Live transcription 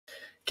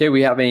Okay,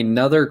 we have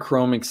another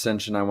Chrome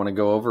extension I want to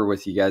go over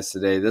with you guys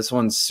today. This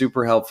one's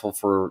super helpful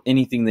for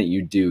anything that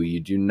you do. You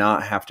do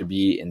not have to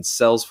be in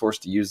Salesforce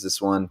to use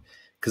this one,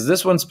 because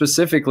this one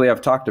specifically,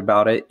 I've talked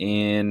about it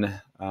in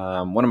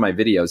one of my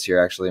videos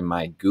here, actually in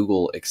my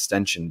Google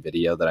extension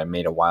video that I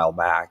made a while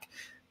back.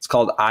 It's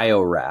called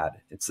IORAD.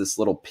 It's this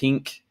little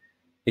pink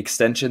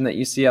extension that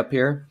you see up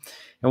here.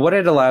 And what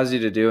it allows you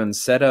to do,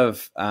 instead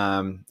of,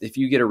 if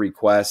you get a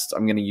request,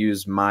 I'm going to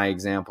use my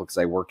example because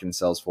I work in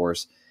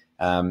Salesforce.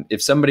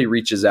 If somebody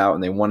reaches out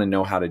and they want to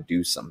know how to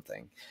do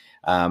something,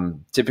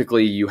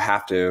 typically you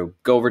have to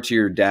go over to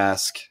your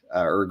desk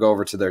or go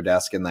over to their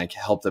desk and like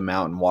help them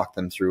out and walk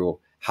them through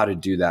how to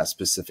do that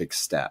specific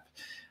step.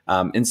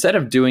 Instead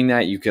of doing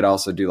that, you could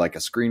also do like a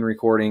screen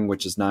recording,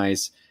 which is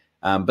nice.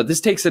 But this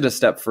takes it a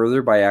step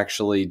further by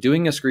actually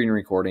doing a screen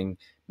recording,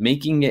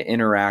 making it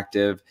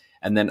interactive,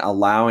 and then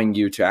allowing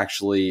you to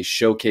actually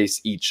showcase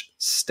each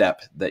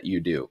step that you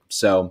do.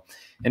 So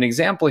an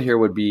example here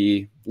would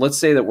be, let's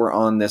say that we're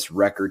on this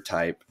record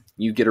type.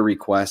 You get a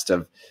request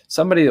of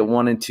somebody that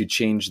wanted to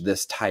change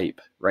this type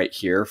right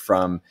here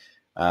from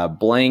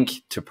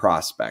blank to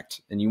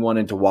prospect, and you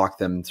wanted to walk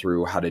them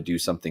through how to do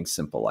something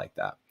simple like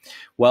that.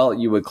 Well,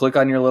 you would click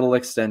on your little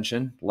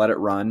extension, let it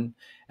run,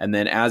 and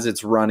then as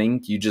it's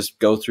running, you just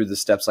go through the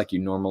steps like you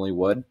normally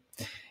would,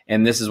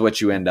 and this is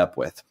what you end up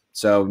with.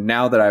 So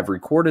now that I've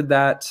recorded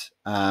that,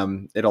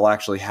 it'll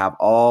actually have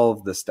all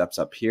of the steps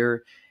up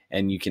here,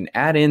 and you can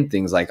add in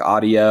things like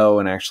audio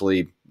and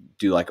actually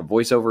do like a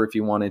voiceover if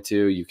you wanted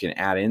to. You can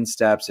add in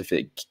steps. If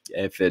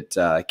it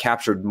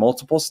captured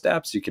multiple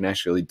steps, you can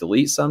actually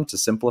delete some to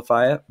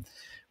simplify it,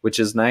 which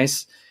is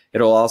nice.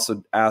 It'll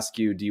also ask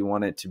you, do you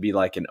want it to be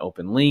like an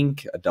open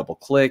link, a double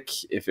click?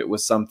 If it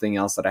was something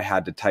else that I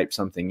had to type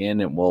something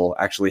in, it will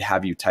actually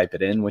have you type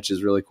it in, which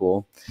is really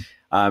cool.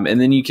 And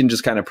then you can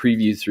just kind of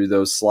preview through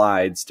those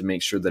slides to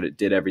make sure that it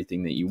did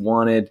everything that you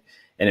wanted.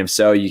 And if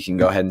so, you can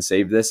go ahead and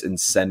save this and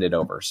send it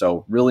over.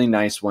 So really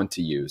nice one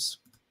to use.